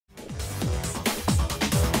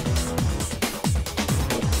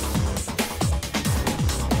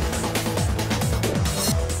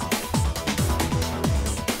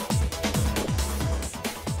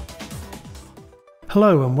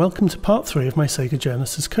Hello and welcome to part 3 of my SEGA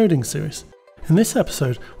Genesis coding series. In this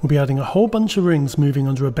episode, we'll be adding a whole bunch of rings moving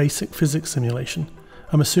under a basic physics simulation.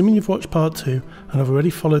 I'm assuming you've watched part 2 and have already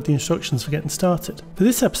followed the instructions for getting started. For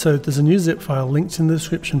this episode, there's a new zip file linked in the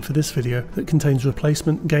description for this video that contains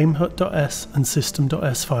replacement gamehut.s and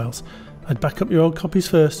system.s files. I'd back up your old copies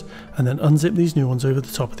first and then unzip these new ones over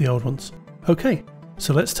the top of the old ones. Okay,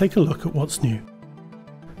 so let's take a look at what's new.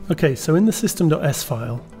 Okay, so in the system.s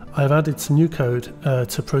file, I've added some new code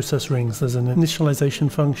to process rings. There's an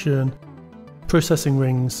initialization function, processing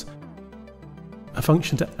rings, a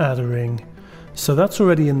function to add a ring. So that's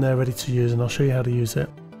already in there ready to use, and I'll show you how to use it.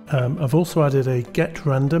 I've also added a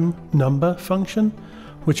getRandomNumber function,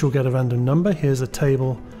 which will get a random number. Here's a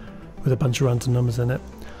table with a bunch of random numbers in it.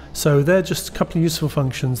 So they're just a couple of useful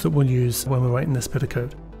functions that we'll use when we're writing this bit of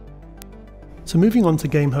code. So moving on to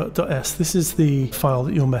gamehut.s, this is the file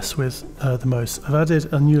that you'll mess with the most. I've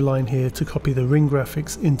added a new line here to copy the ring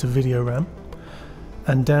graphics into video RAM.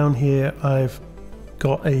 And down here I've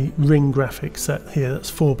got a ring graphic set here that's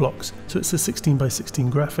 4 blocks. So it's a 16 by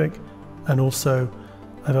 16 graphic, and also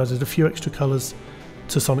I've added a few extra colours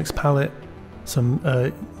to Sonic's palette,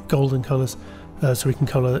 some golden colours, so we can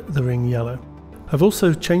colour the ring yellow. I've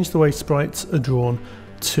also changed the way sprites are drawn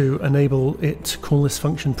to enable it to call this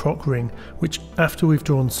function procRing, which after we've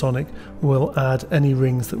drawn Sonic will add any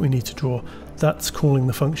rings that we need to draw. That's calling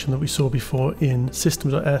the function that we saw before in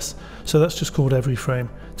system.s, so that's just called every frame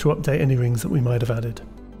to update any rings that we might have added.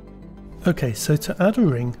 Okay, so to add a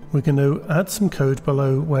ring, we're going to add some code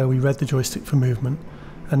below where we read the joystick for movement,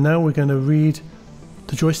 and now we're going to read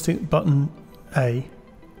the joystick button A,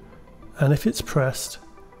 and if it's pressed,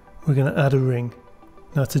 we're going to add a ring.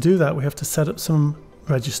 Now to do that, we have to set up some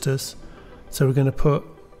registers. So we're going to put,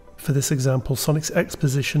 for this example, Sonic's X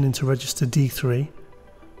position into register D3,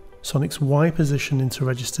 Sonic's Y position into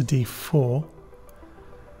register D4,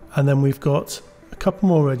 and then we've got a couple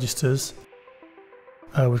more registers.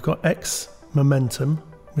 We've got X momentum,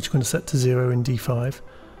 which we're going to set to 0 in D5,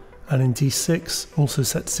 and in D6 also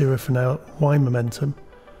set to 0 for now, Y momentum,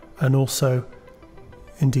 and also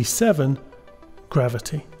in D7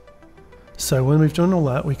 gravity. So when we've done all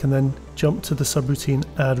that, we can then jump to the subroutine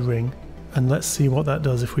add ring, and let's see what that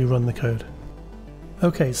does if we run the code.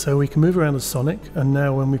 Okay, so we can move around as Sonic, and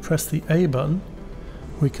now when we press the A button,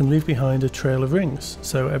 we can leave behind a trail of rings.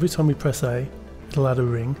 So every time we press A, it'll add a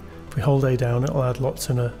ring. If we hold A down, it'll add lots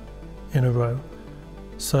in a row.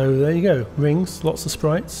 So there you go, rings, lots of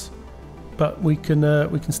sprites, but we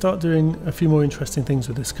can start doing a few more interesting things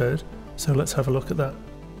with this code. So let's have a look at that.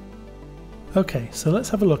 Okay, so let's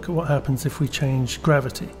have a look at what happens if we change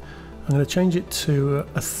gravity. I'm going to change it to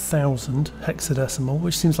 1000 hexadecimal,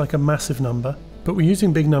 which seems like a massive number, but we're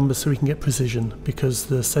using big numbers so we can get precision because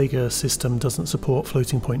the SEGA system doesn't support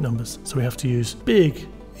floating point numbers. So we have to use big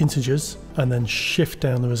integers and then shift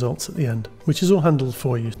down the results at the end, which is all handled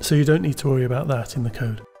for you, so you don't need to worry about that in the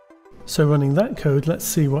code. So running that code, let's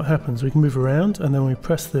see what happens. We can move around, and then we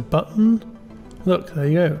press the button. Look, there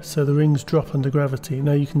you go. So the rings drop under gravity.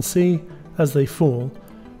 Now you can see as they fall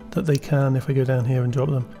that they can, if I go down here and drop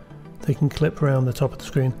them, they can clip around the top of the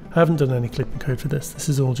screen. I haven't done any clipping code for this. This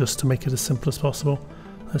is all just to make it as simple as possible.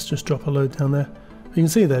 Let's just drop a load down there. You can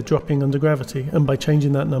see they're dropping under gravity, and by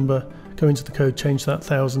changing that number, go into the code, change that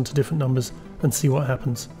 1000 to different numbers and see what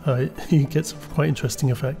happens. You get some quite interesting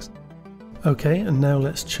effects. Okay, and now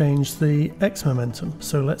let's change the X momentum.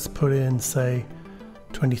 So let's put in, say,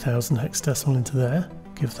 20,000 hexadecimal into there,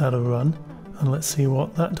 give that a run, and let's see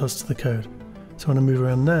what that does to the code. So when I move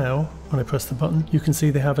around now, when I press the button, you can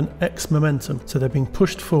see they have an X momentum, so they're being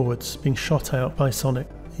pushed forwards, being shot out by Sonic.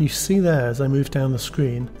 You see there, as I move down the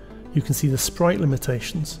screen, you can see the sprite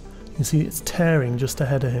limitations. You can see it's tearing just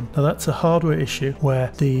ahead of him. Now that's a hardware issue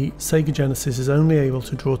where the SEGA Genesis is only able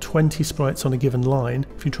to draw 20 sprites on a given line.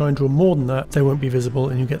 If you try and draw more than that, they won't be visible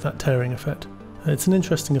and you get that tearing effect. It's an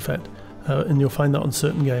interesting effect, and you'll find that on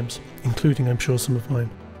certain games, including, I'm sure, some of mine.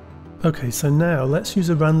 Okay, so now let's use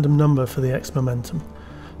a random number for the X momentum.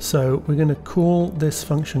 So we're going to call this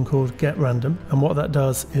function called getRandom, and what that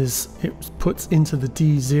does is it puts into the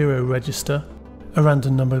D0 register a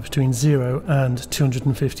random number between 0 and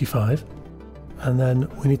 255, and then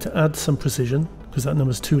we need to add some precision because that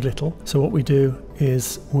number's too little. So what we do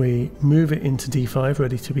is we move it into D5,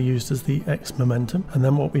 ready to be used as the X momentum, and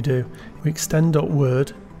then what we do, we extend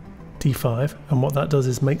 .word D5, and what that does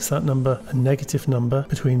is makes that number a negative number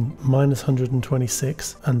between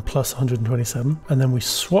 -126 and +127, and then we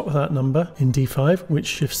swap that number in D5, which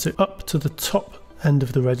shifts it up to the top end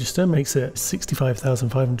of the register, makes it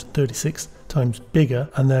 65,536 times bigger,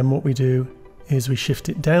 and then what we do is we shift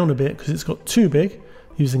it down a bit because it's got too big,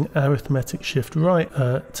 using arithmetic shift right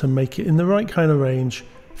to make it in the right kind of range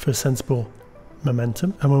for sensible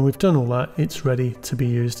momentum. And when we've done all that, it's ready to be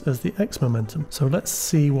used as the X momentum. So let's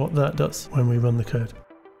see what that does when we run the code.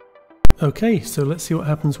 Okay, so let's see what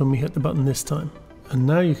happens when we hit the button this time. And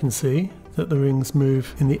now you can see that the rings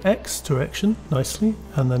move in the X direction nicely,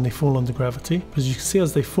 and then they fall under gravity. But as you can see,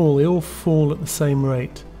 as they all fall at the same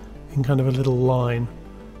rate in kind of a little line.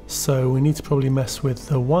 So we need to probably mess with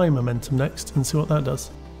the Y momentum next and see what that does.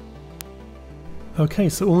 Okay,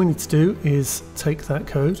 so all we need to do is take that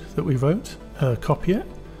code that we wrote, copy it,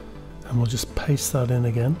 and we'll just paste that in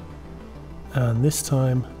again. And this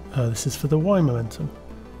time, this is for the Y momentum.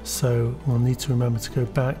 So we'll need to remember to go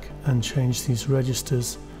back and change these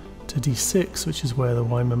registers to D6, which is where the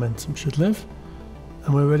Y momentum should live.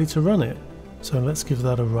 And we're ready to run it. So let's give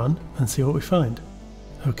that a run and see what we find.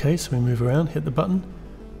 Okay, so we move around, hit the button,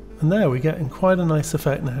 and there we're getting quite a nice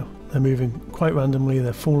effect now. They're moving quite randomly,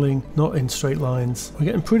 they're falling, not in straight lines. We're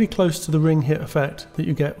getting pretty close to the ring hit effect that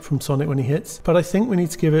you get from Sonic when he hits, but I think we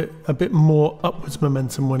need to give it a bit more upwards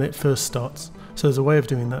momentum when it first starts. So there's a way of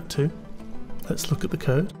doing that too. Let's look at the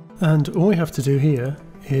code. And all we have to do here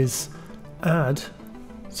is add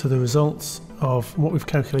to the results of what we've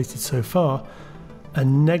calculated so far a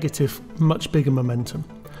negative, much bigger momentum.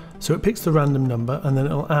 So it picks the random number and then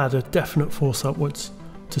it'll add a definite force upwards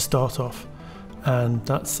to start off. And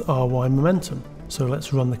that's our Y momentum. So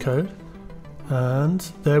let's run the code, and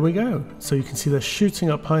there we go. So you can see they're shooting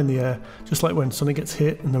up high in the air, just like when Sonic gets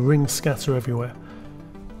hit and the rings scatter everywhere.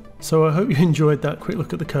 So I hope you enjoyed that quick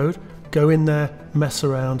look at the code. Go in there, mess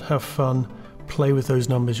around, have fun, play with those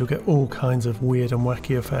numbers. You'll get all kinds of weird and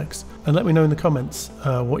wacky effects. And let me know in the comments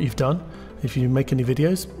what you've done. If you make any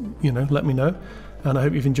videos, let me know. And I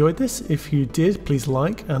hope you've enjoyed this. If you did, please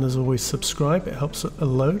like, and as always, subscribe. It helps a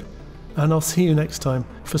load. And I'll see you next time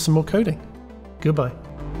for some more coding. Goodbye.